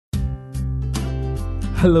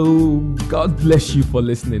Hello, God bless you for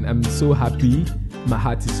listening. I'm so happy. My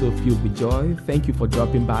heart is so filled with joy. Thank you for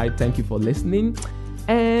dropping by. Thank you for listening.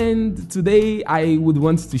 And today I would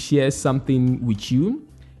want to share something with you.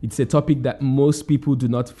 It's a topic that most people do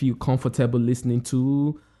not feel comfortable listening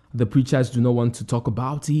to. The preachers do not want to talk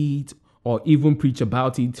about it or even preach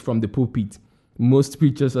about it from the pulpit. Most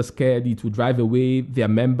preachers are scared it will drive away their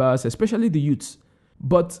members, especially the youths.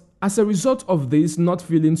 But as a result of this, not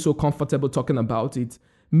feeling so comfortable talking about it,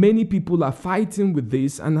 many people are fighting with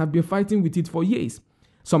this and have been fighting with it for years.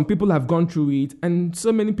 Some people have gone through it, and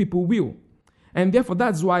so many people will. And therefore,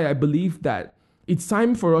 that's why I believe that it's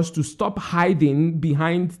time for us to stop hiding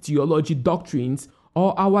behind theology doctrines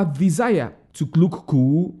or our desire to look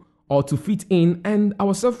cool or to fit in and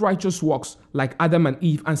our self-righteous works like Adam and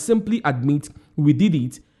Eve and simply admit we did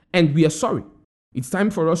it and we are sorry. It's time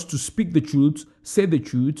for us to speak the truth, say the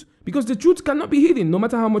truth, because the truth cannot be hidden. No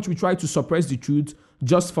matter how much we try to suppress the truth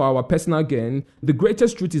just for our personal gain, the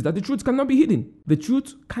greatest truth is that the truth cannot be hidden. The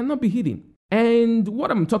truth cannot be hidden. And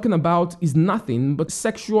what I'm talking about is nothing but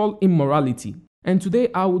sexual immorality. And today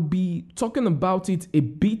I will be talking about it a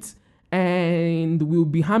bit, and we'll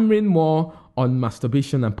be hammering more on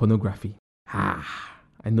masturbation and pornography. I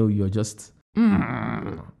know you're just,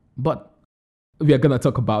 but we are going to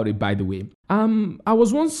talk about it, by the way. I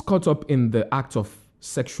was once caught up in the act of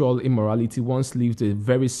sexual immorality, once lived a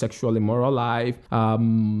very sexual immoral life,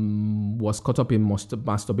 was caught up in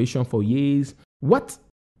masturbation for years. What?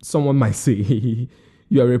 Someone might say,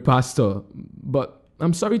 you're a pastor, but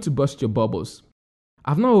I'm sorry to burst your bubbles.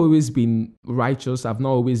 I've not always been righteous. I've not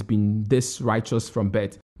always been this righteous from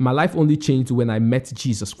birth. My life only changed when I met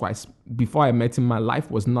Jesus Christ. Before I met him, my life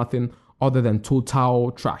was nothing other than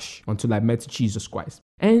total trash until I met Jesus Christ.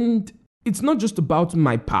 And it's not just about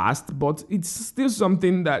my past, but it's still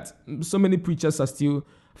something that so many preachers are still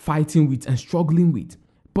fighting with and struggling with.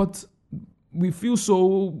 But we feel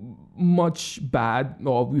so much bad,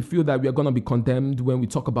 or we feel that we are going to be condemned when we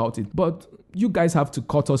talk about it. But you guys have to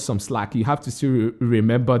cut us some slack. You have to still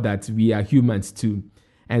remember that we are humans too,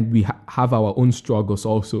 and we have our own struggles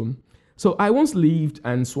also. So I once lived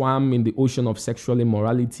and swam in the ocean of sexual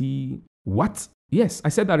immorality. What? Yes, I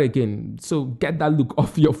said that again. So get that look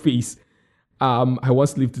off your face. I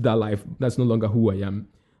once lived that life. That's no longer who I am.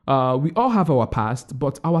 We all have our past,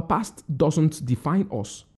 but our past doesn't define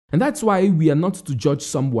us. And that's why we are not to judge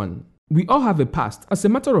someone. We all have a past. As a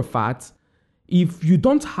matter of fact, if you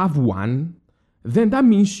don't have one, then that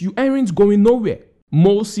means you aren't going nowhere.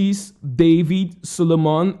 Moses, David,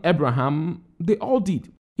 Solomon, Abraham, they all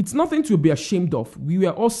did. It's nothing to be ashamed of. We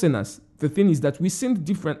were all sinners. The thing is that we sinned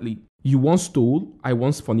differently. You once stole, I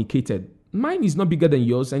once fornicated. Mine is not bigger than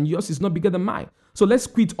yours, and yours is not bigger than mine. So let's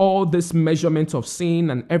quit all this measurement of sin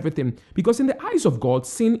and everything, because in the eyes of God,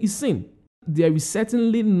 sin is sin. There is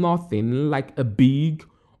certainly nothing like a big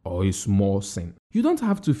or a small sin. You don't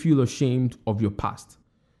have to feel ashamed of your past.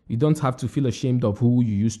 You don't have to feel ashamed of who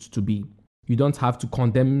you used to be. You don't have to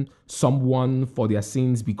condemn someone for their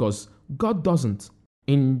sins, because God doesn't.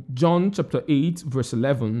 In John chapter 8, verse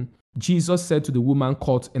 11, Jesus said to the woman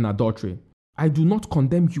caught in adultery, I do not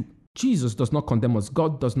condemn you. Jesus does not condemn us.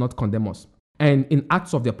 God does not condemn us. And in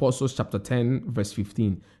Acts of the Apostles chapter 10, verse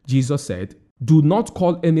 15, Jesus said, do not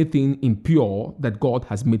call anything impure that God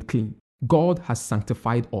has made clean. God has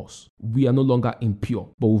sanctified us. We are no longer impure,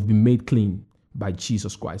 but we've been made clean by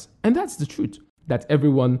Jesus Christ. And that's the truth that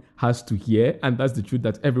everyone has to hear, and that's the truth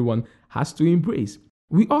that everyone has to embrace.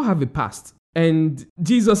 We all have a past. And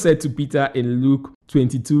Jesus said to Peter in Luke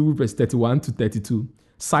 22, verse 31 to 32,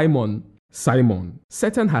 Simon, Simon,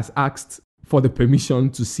 Satan has asked for the permission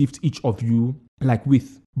to sift each of you like wheat.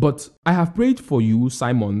 But I have prayed for you,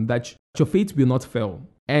 Simon, that your faith will not fail.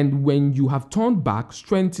 And when you have turned back,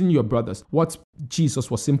 strengthen your brothers. What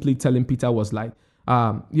Jesus was simply telling Peter was like,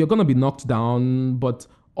 you're going to be knocked down, but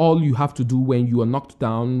all you have to do when you are knocked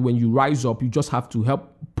down, when you rise up, you just have to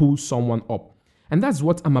help pull someone up. And that's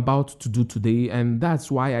what I'm about to do today. And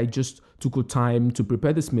that's why I just took the time to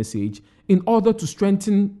prepare this message in order to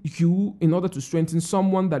strengthen you, in order to strengthen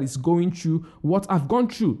someone that is going through what I've gone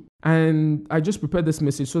through. And I just prepared this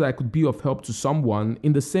message so that I could be of help to someone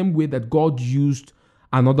in the same way that God used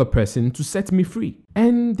another person to set me free.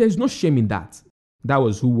 And there's no shame in that. That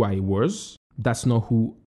was who I was. That's not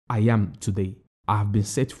who I am today. I have been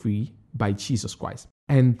set free by Jesus Christ.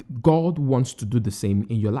 And God wants to do the same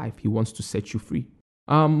in your life. He wants to set you free.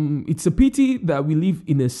 It's a pity that we live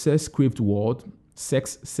in a sex-craved world.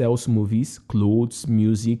 Sex sells movies, clothes,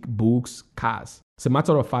 music, books, cars. As a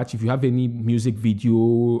matter of fact, if you have any music video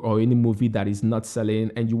or any movie that is not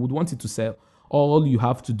selling and you would want it to sell, all you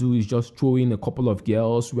have to do is just throw in a couple of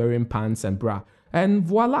girls wearing pants and bra, and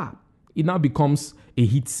voila, it now becomes a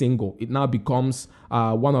hit single. It now becomes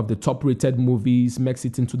one of the top-rated movies, makes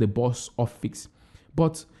it into the box office.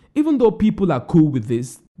 But even though people are cool with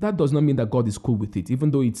this, that does not mean that God is cool with it.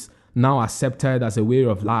 Even though it's now accepted as a way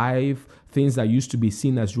of life, things that used to be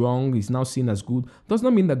seen as wrong is now seen as good, does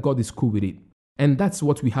not mean that God is cool with it. And that's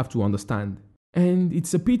what we have to understand. And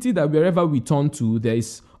it's a pity that wherever we turn to, there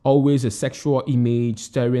is always a sexual image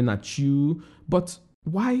staring at you. But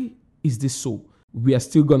why is this so? We are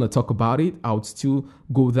still going to talk about it. I would still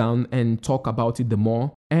go down and talk about it the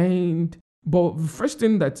more. But the first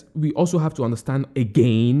thing that we also have to understand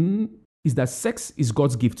again is that sex is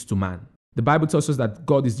God's gift to man. The Bible tells us that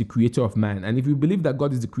God is the creator of man. And if we believe that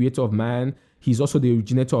God is the creator of man, he's also the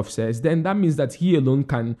originator of sex, then that means that he alone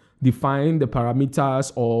can define the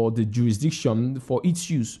parameters or the jurisdiction for its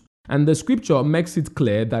use. And the scripture makes it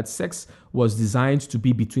clear that sex was designed to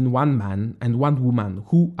be between one man and one woman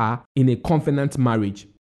who are in a covenant marriage.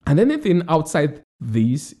 And anything outside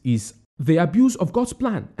this is the abuse of God's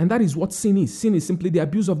plan. And that is what sin is. Sin is simply the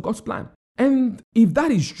abuse of God's plan. And if that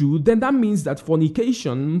is true, then that means that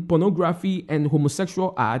fornication, pornography, and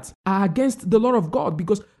homosexual acts are against the law of God,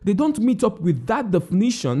 because they don't meet up with that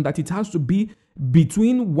definition that it has to be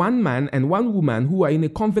between one man and one woman who are in a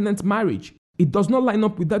covenant marriage. It does not line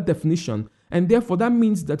up with that definition. And therefore, that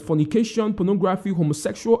means that fornication, pornography,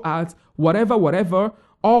 homosexual acts, whatever,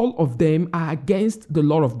 all of them are against the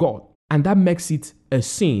law of God. And that makes it a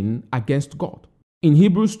sin against God. In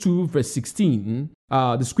Hebrews 2 verse 16,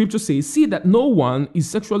 the scripture says, "See that no one is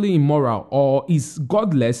sexually immoral or is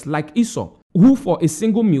godless like Esau, who for a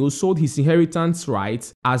single meal sold his inheritance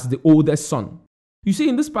rights as the oldest son." You see,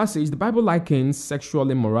 in this passage, the Bible likens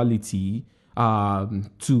sexual immorality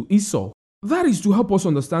to Esau. That is to help us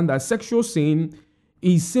understand that sexual sin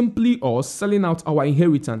is simply us selling out our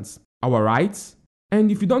inheritance, our rights.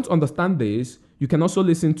 And if you don't understand this, you can also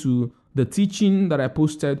listen to the teaching that I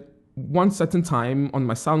posted one certain time on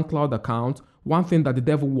my SoundCloud account, One Thing That the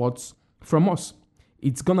Devil Wants From Us.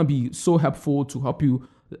 It's going to be so helpful to help you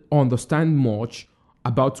understand much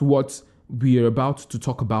about what we are about to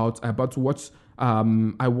talk about what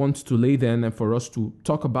I want to lay then and for us to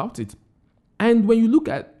talk about it. And when you look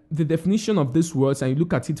at the definition of these words and you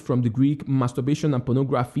look at it from the Greek, masturbation and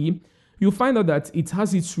pornography, you'll find out that it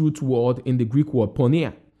has its root word in the Greek word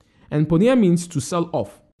porneia. And porneia means to sell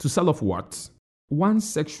off. To sell off what? One's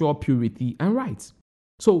sexual purity and rights.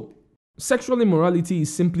 So, sexual immorality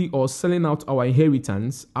is simply us selling out our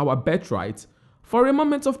inheritance, our birthright, for a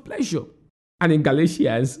moment of pleasure. And in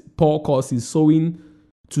Galatians, Paul calls it sowing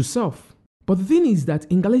to self. But the thing is that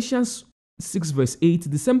in Galatians 6 verse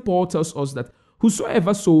 8, the same Paul tells us that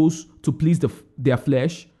whosoever sows to please their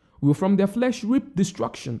flesh will from their flesh reap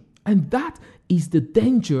destruction. And that is the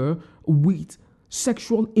danger with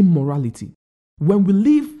sexual immorality. When we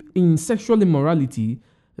live in sexual immorality,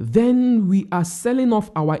 then we are selling off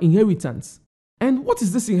our inheritance. And what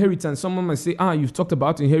is this inheritance? Someone might say, you've talked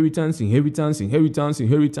about inheritance.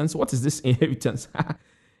 What is this inheritance?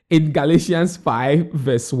 In Galatians 5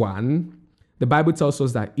 verse 1, the Bible tells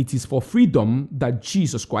us that it is for freedom that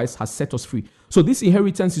Jesus Christ has set us free. So this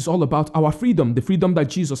inheritance is all about our freedom, the freedom that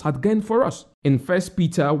Jesus had gained for us. In 1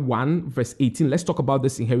 Peter 1 verse 18, let's talk about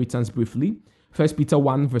this inheritance briefly. 1 Peter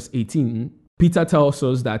 1 verse 18, Peter tells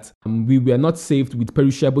us that we were not saved with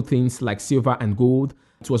perishable things like silver and gold.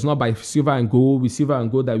 It was not by silver and gold,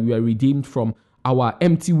 that we were redeemed from our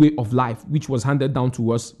empty way of life, which was handed down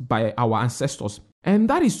to us by our ancestors. And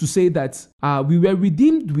that is to say that we were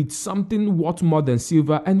redeemed with something worth more than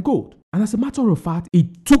silver and gold. And as a matter of fact,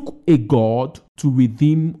 it took a God to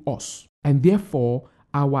redeem us. And therefore,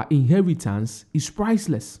 our inheritance is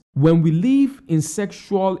priceless. When we live in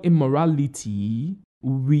sexual immorality,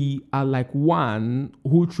 we are like one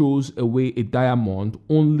who throws away a diamond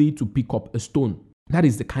only to pick up a stone. That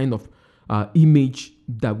is the kind of image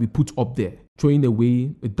that we put up there. Throwing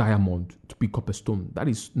away a diamond to pick up a stone. That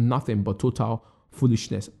is nothing but total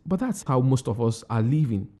foolishness. But that's how most of us are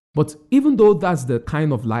living. But even though that's the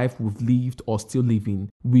kind of life we've lived or still living,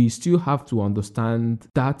 we still have to understand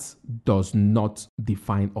that does not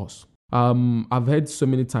define us. I've heard so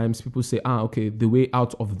many times people say, the way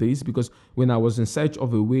out of this, because when I was in search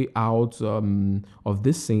of a way out of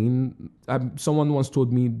this scene, someone once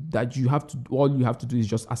told me that all you have to do is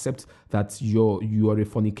just accept that you are a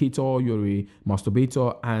fornicator, you're a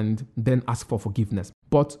masturbator, and then ask for forgiveness.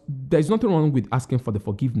 But there's nothing wrong with asking for the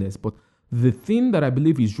forgiveness. But the thing that I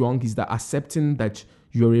believe is wrong is that accepting that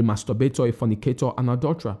you're a masturbator, a fornicator, an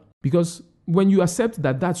adulterer. Because when you accept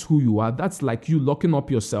that that's who you are, that's like you locking up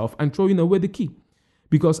yourself and throwing away the key.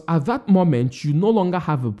 Because at that moment, you no longer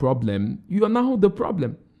have a problem. You are now the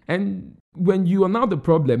problem. And when you are now the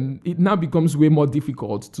problem, it now becomes way more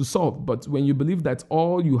difficult to solve. But when you believe that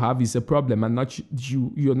all you have is a problem and not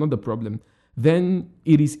you're not the problem, then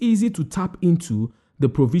it is easy to tap into the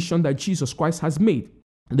provision that Jesus Christ has made.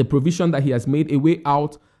 The provision that he has made, a way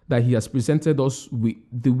out, that he has presented us with,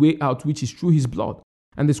 the way out which is through his blood.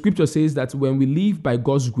 And the scripture says that when we live by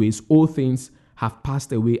God's grace, all things have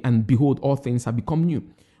passed away, and behold, all things have become new.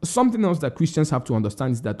 Something else that Christians have to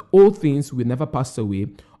understand is that all things will never pass away,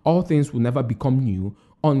 all things will never become new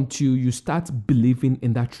until you start believing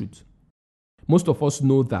in that truth. Most of us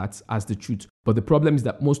know that as the truth, but the problem is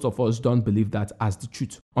that most of us don't believe that as the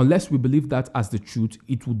truth. Unless we believe that as the truth,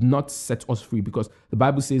 it would not set us free, because the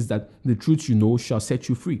Bible says that the truth you know shall set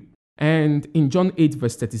you free. And in John 8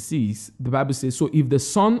 verse 36, the Bible says, so if the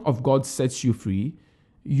Son of God sets you free,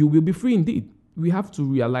 you will be free indeed. We have to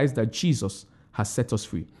realize that Jesus has set us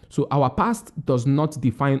free. So our past does not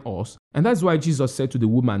define us. And that's why Jesus said to the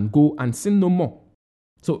woman, go and sin no more.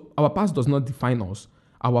 So our past does not define us.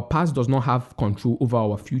 Our past does not have control over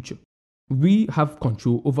our future. We have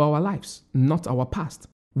control over our lives, not our past.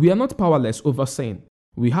 We are not powerless over sin.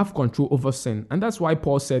 We have control over sin. And that's why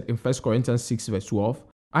Paul said in 1 Corinthians 6 verse 12,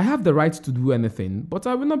 I have the right to do anything, but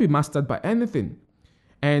I will not be mastered by anything.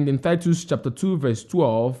 And in Titus chapter 2 verse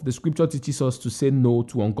 12, the scripture teaches us to say no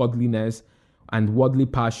to ungodliness and worldly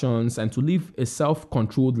passions and to live a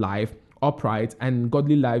self-controlled life, upright and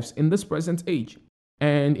godly lives in this present age.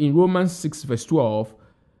 And in Romans 6 verse 12,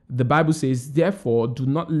 the Bible says, therefore, do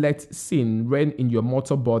not let sin reign in your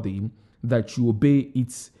mortal body, that you obey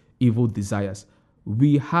its evil desires.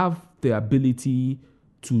 We have the ability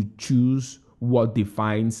to choose what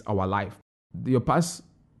defines our life. Your past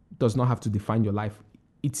does not have to define your life.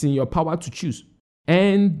 It's in your power to choose.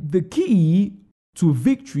 And the key to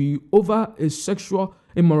victory over a sexual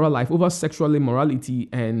immoral life, over sexual immorality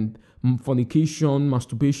and fornication,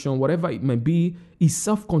 masturbation, whatever it may be, is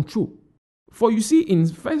self-control. For you see, in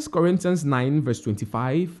 1 Corinthians 9 verse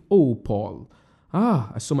 25, Paul,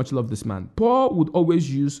 I so much love this man. Paul would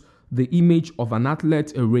always use the image of an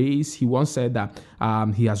athlete, a race. He once said that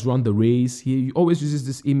he has run the race. He always uses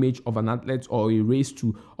this image of an athlete or a race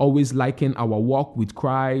to always liken our walk with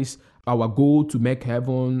Christ, our goal to make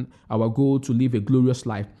heaven, our goal to live a glorious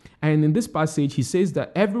life. And in this passage, he says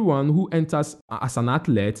that everyone who enters as an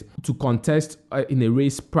athlete to contest in a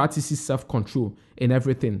race practices self-control in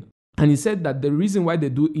everything. And he said that the reason why they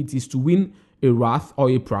do it is to win a wrath or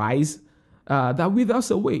a prize that withers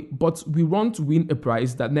away. But we want to win a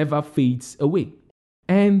prize that never fades away.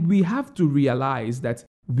 And we have to realize that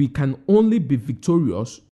we can only be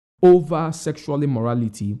victorious over sexual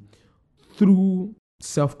immorality through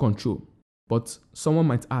self-control. But someone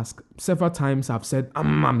might ask, several times I've said,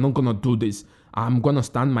 I'm not going to do this. I'm going to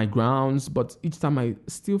stand my grounds. But each time I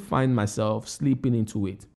still find myself slipping into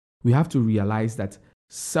it. We have to realize that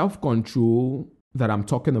self-control that I'm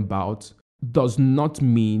talking about does not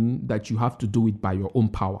mean that you have to do it by your own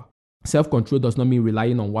power. Self-control does not mean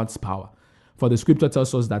relying on one's power. For the scripture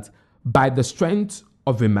tells us that by the strength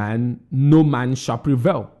of a man, no man shall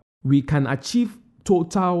prevail. We can achieve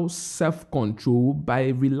total self-control by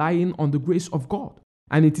relying on the grace of God.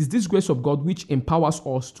 And it is this grace of God which empowers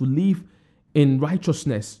us to live in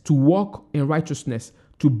righteousness, to walk in righteousness,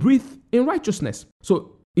 to breathe in righteousness.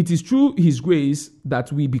 So it is through his grace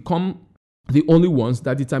that we become the only ones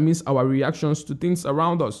that determines our reactions to things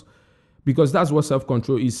around us. Because that's what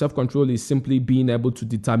self-control is. Self-control is simply being able to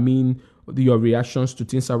determine your reactions to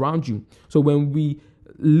things around you. So when we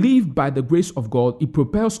live by the grace of God, it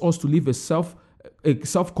propels us to live a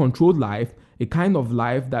self-controlled life, a kind of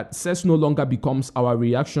life that sex no longer becomes our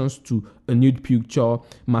reactions to a nude picture.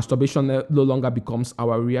 Masturbation no longer becomes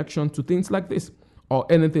our reaction to things like this or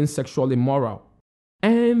anything sexually immoral.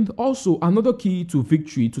 And also, another key to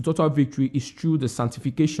victory, to total victory, is through the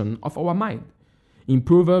sanctification of our mind. In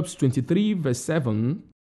Proverbs 23 verse 7,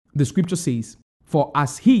 the scripture says, for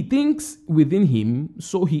as he thinks within him,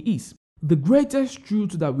 so he is. The greatest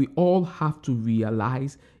truth that we all have to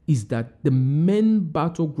realize is that the main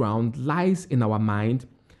battleground lies in our mind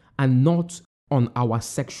and not on our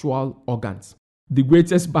sexual organs. The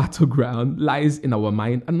greatest battleground lies in our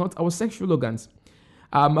mind and not our sexual organs.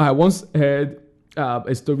 I once heard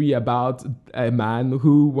a story about a man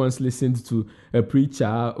who once listened to a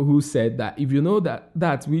preacher who said that if you know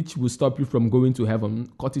that which will stop you from going to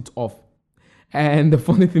heaven, cut it off. And the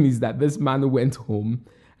funny thing is that this man went home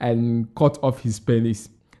and cut off his penis,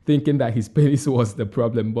 thinking that his penis was the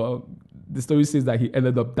problem. But the story says that he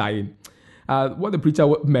ended up dying. What the preacher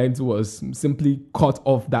meant was simply cut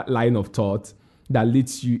off that line of thought that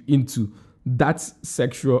leads you into that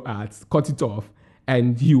sexual act, cut it off,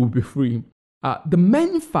 and you will be free. The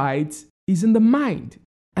main fight is in the mind.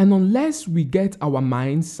 And unless we get our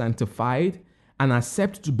minds sanctified and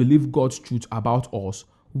accept to believe God's truth about us,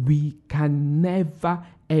 we can never,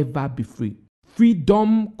 ever be free.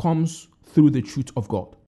 Freedom comes through the truth of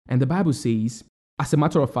God. And the Bible says, as a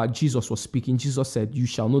matter of fact, Jesus was speaking. Jesus said, "You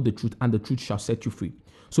shall know the truth, and the truth shall set you free."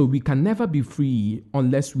 So we can never be free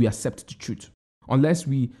unless we accept the truth, unless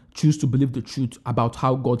we choose to believe the truth about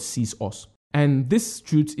how God sees us. And this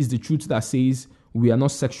truth is the truth that says we are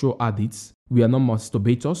not sexual addicts, we are not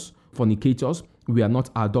masturbators, fornicators, we are not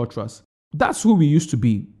adulterers. That's who we used to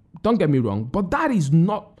be. Don't get me wrong, but that is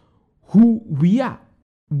not who we are.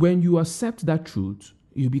 When you accept that truth,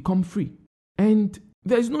 you become free. And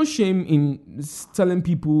there's no shame in telling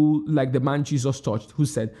people like the man Jesus touched who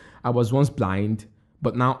said, "I was once blind,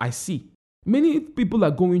 but now I see." Many people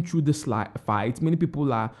are going through this fight. Many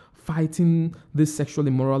people are fighting this sexual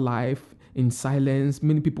immoral life in silence.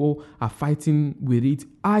 Many people are fighting with it.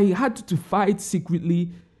 I had to fight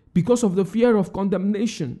secretly because of the fear of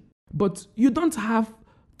condemnation. But you don't have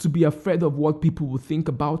to be afraid of what people will think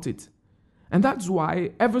about it. And that's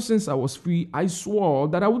why, ever since I was free, I swore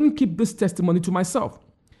that I wouldn't keep this testimony to myself.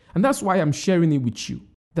 And that's why I'm sharing it with you.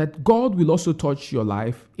 That God will also touch your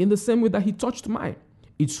life in the same way that He touched mine.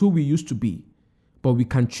 It's who we used to be. But we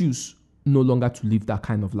can choose no longer to live that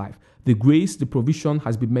kind of life. The grace, the provision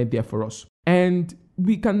has been made there for us. And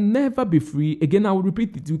we can never be free. Again, I will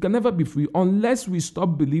repeat it. We can never be free unless we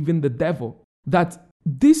stop believing the devil that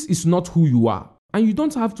this is not who you are. And you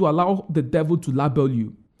don't have to allow the devil to label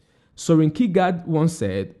you. Soren Kierkegaard once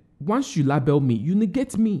said, "Once you label me, you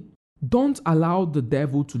negate me." Don't allow the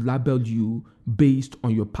devil to label you based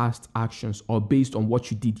on your past actions or based on what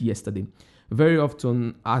you did yesterday. Very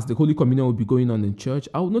often, as the Holy Communion will be going on in church,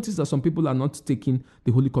 I will notice that some people are not taking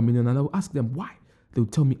the Holy Communion, and I will ask them why. They will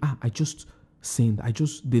tell me, I just sinned, I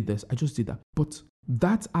just did this, I just did that. But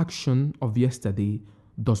that action of yesterday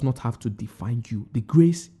does not have to define you. The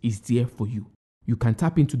grace is there for you. You can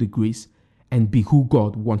tap into the grace and be who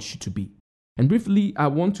God wants you to be. And briefly, I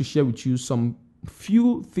want to share with you some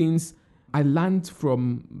few things I learned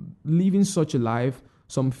from living such a life,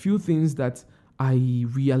 some few things that I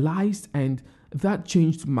realized, and that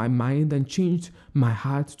changed my mind and changed my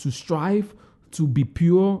heart to strive to be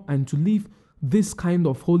pure and to live this kind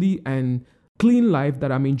of holy and clean life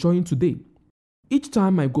that I'm enjoying today. Each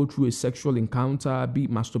time I go through a sexual encounter, be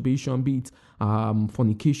it masturbation, be it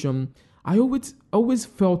fornication, I always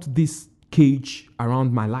felt this cage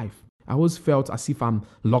around my life. I always felt as if I'm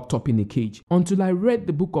locked up in a cage until I read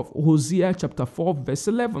the book of Hosea chapter 4 verse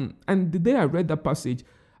 11. And the day I read that passage,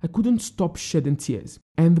 I couldn't stop shedding tears.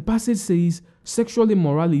 And the passage says, "Sexual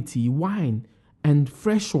immorality, wine, and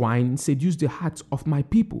fresh wine seduce the hearts of my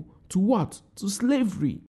people." To what? To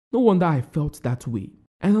slavery. No wonder I felt that way.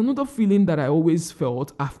 And another feeling that I always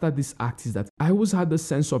felt after this act is that I always had a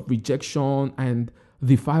sense of rejection and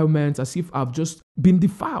defilement, as if I've just been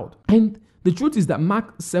defiled. And the truth is that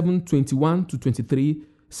Mark 7:21-23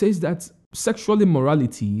 says that sexual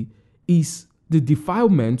immorality is the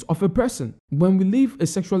defilement of a person. When we live a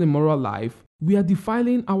sexual immoral life, we are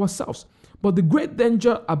defiling ourselves. But the great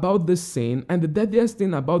danger about this sin, and the deadliest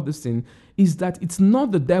thing about this sin, is that it's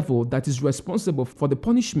not the devil that is responsible for the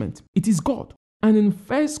punishment. It is God. And in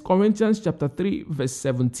 1 Corinthians chapter 3, verse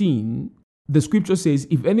 17, the scripture says,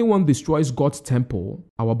 "If anyone destroys God's temple,"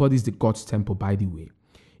 our body is the God's temple, by the way.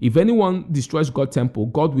 "If anyone destroys God's temple,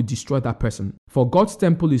 God will destroy that person. For God's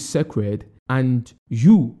temple is sacred, and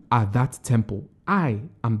you are that temple." I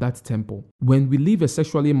am that temple. When we live a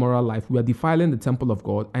sexually immoral life, we are defiling the temple of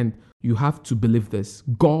God, and you have to believe this.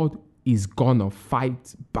 God is gonna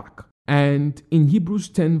fight back. And in Hebrews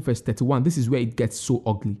 10 verse 31, this is where it gets so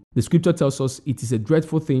ugly. The scripture tells us it is a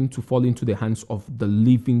dreadful thing to fall into the hands of the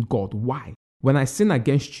living God. Why? When I sin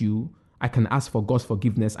against you, I can ask for God's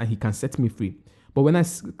forgiveness and He can set me free. But when I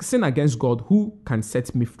sin against God, who can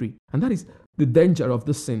set me free? And that is the danger of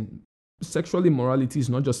the sin. Sexual immorality is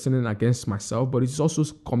not just sinning against myself, but it's also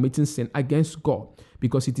committing sin against God,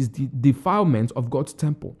 because it is the defilement of God's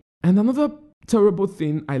temple. And another terrible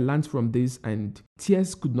thing I learned from this, and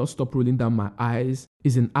tears could not stop rolling down my eyes,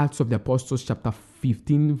 is in Acts of the Apostles chapter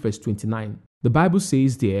 15 verse 29. The Bible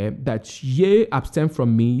says there that ye abstain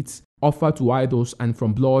from meats offered to idols, and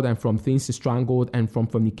from blood, and from things strangled, and from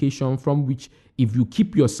fornication, from which if you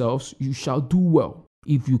keep yourselves, you shall do well.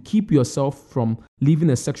 If you keep yourself from living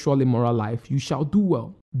a sexual immoral life, you shall do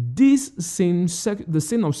well. This sin, the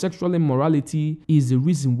sin of sexual immorality, is the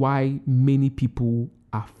reason why many people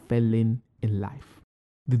are failing in life.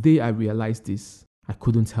 The day I realized this, I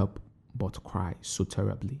couldn't help but cry so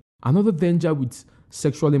terribly. Another danger with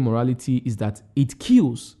sexual immorality is that it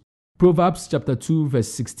kills. Proverbs chapter 2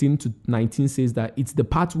 verse 16 to 19 says that it's the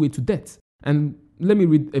pathway to death. And let me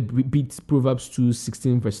read a bit Proverbs 2,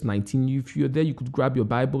 16 verse 19. If you're there, you could grab your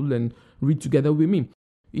Bible and read together with me.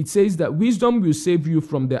 It says that wisdom will save you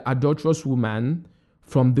from the adulterous woman,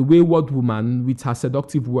 from the wayward woman with her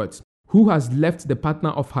seductive words, who has left the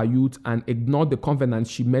partner of her youth and ignored the covenant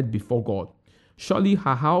she made before God. Surely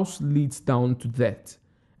her house leads down to death,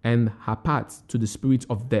 and her path to the spirit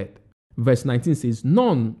of death. Verse 19 says,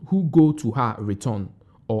 none who go to her return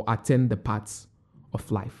or attain the paths of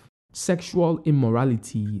life. Sexual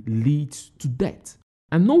immorality leads to death.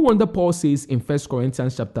 And no wonder Paul says in 1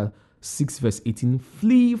 Corinthians chapter 6 verse 18,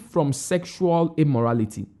 flee from sexual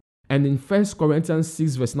immorality. And in 1 Corinthians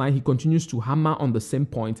 6 verse 9, he continues to hammer on the same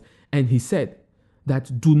point, and he said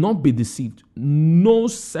that do not be deceived. No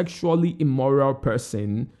sexually immoral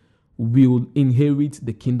person will inherit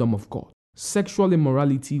the kingdom of God. Sexual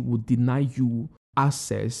immorality will deny you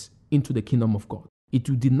access into the kingdom of God. It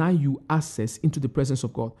will deny you access into the presence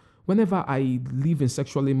of God. Whenever I live in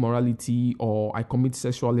sexual immorality or I commit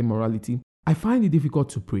sexual immorality, I find it difficult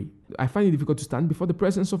to pray. I find it difficult to stand before the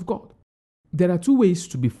presence of God. There are two ways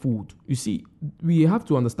to be fooled. You see, we have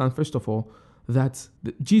to understand, first of all, that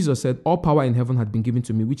Jesus said, all power in heaven had been given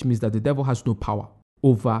to me, which means that the devil has no power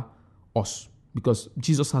over us because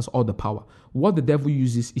Jesus has all the power. What the devil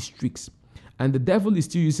uses is tricks. And the devil is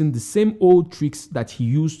still using the same old tricks that he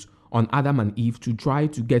used on Adam and Eve to try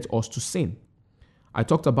to get us to sin. I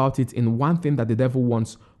talked about it in one thing that the devil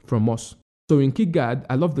wants from us. So in Kierkegaard,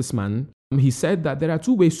 I love this man. He said that there are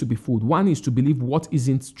two ways to be fooled. One is to believe what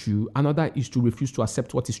isn't true. Another is to refuse to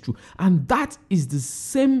accept what is true. And that is the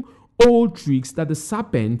same old tricks that the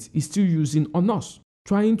serpent is still using on us,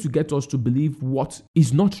 trying to get us to believe what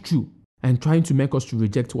is not true and trying to make us to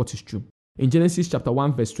reject what is true. In Genesis chapter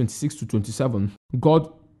 1, verse 26 to 27,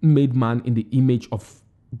 God made man in the image of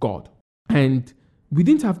God. And we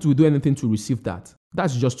didn't have to do anything to receive that.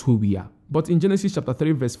 That's just who we are. But in Genesis chapter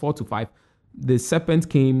 3, verse 4 to 5, the serpent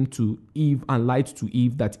came to Eve and lied to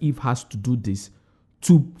Eve that Eve has to do this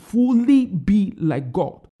to fully be like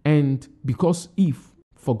God. And because Eve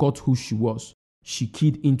forgot who she was, she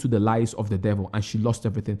keyed into the lies of the devil and she lost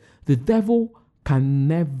everything. The devil can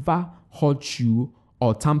never hurt you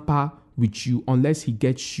or tamper with you unless he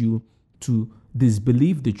gets you to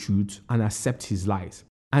disbelieve the truth and accept his lies.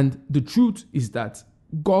 And the truth is that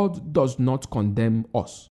God does not condemn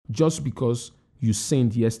us just because you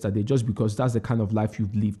sinned yesterday, just because that's the kind of life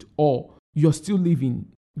you've lived, or you're still living.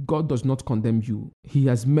 God does not condemn you. He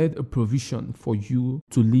has made a provision for you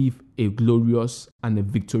to live a glorious and a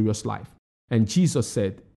victorious life. And Jesus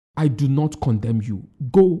said, I do not condemn you.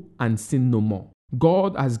 Go and sin no more.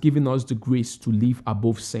 God has given us the grace to live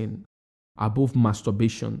above sin, above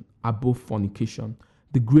masturbation, above fornication.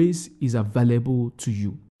 The grace is available to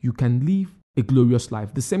you. You can live a glorious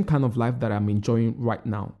life, the same kind of life that I'm enjoying right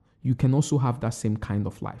now. You can also have that same kind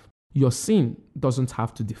of life. Your sin doesn't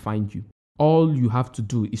have to define you. All you have to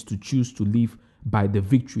do is to choose to live by the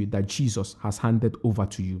victory that Jesus has handed over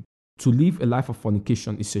to you. To live a life of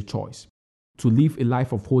fornication is a choice. To live a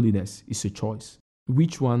life of holiness is a choice.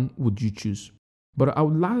 Which one would you choose? But I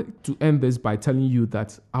would like to end this by telling you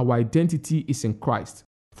that our identity is in Christ.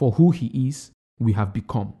 For who he is, we have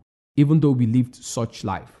become. Even though we lived such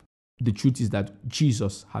life, the truth is that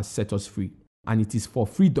Jesus has set us free. And it is for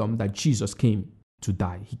freedom that Jesus came to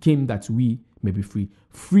die. He came that we may be free.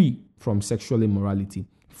 Free from sexual immorality.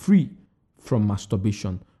 Free from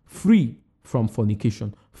masturbation. Free from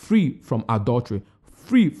fornication. Free from adultery.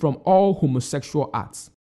 Free from all homosexual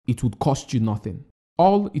acts. It would cost you nothing.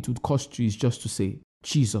 All it would cost you is just to say,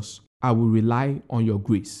 Jesus, I will rely on your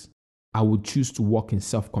grace. I will choose to walk in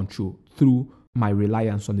self-control through my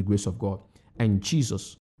reliance on the grace of God. And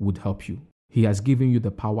Jesus would help you. He has given you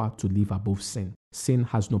the power to live above sin. Sin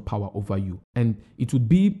has no power over you. And it would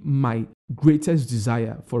be my greatest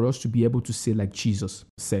desire for us to be able to say like Jesus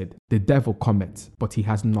said, the devil cometh, but he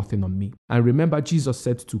has nothing on me. And remember, Jesus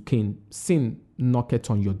said to Cain, sin knocketh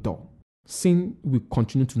on your door. Sin will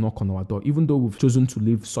continue to knock on our door. Even though we've chosen to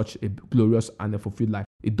live such a glorious and a fulfilled life,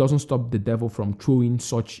 it doesn't stop the devil from throwing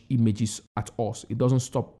such images at us. It doesn't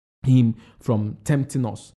stop him from tempting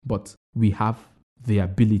us. But we have the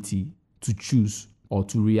ability to choose or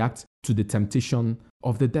to react to the temptation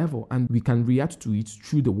of the devil. And we can react to it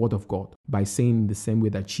through the word of God by saying in the same way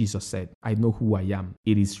that Jesus said, I know who I am.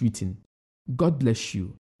 It is written. God bless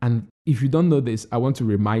you. And if you don't know this, I want to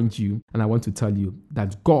remind you and I want to tell you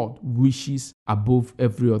that God wishes above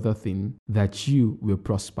every other thing that you will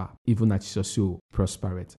prosper, even as your soul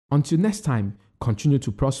prospereth. Until next time, continue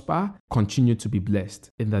to prosper, continue to be blessed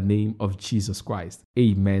in the name of Jesus Christ.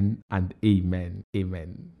 Amen and amen.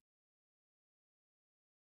 Amen.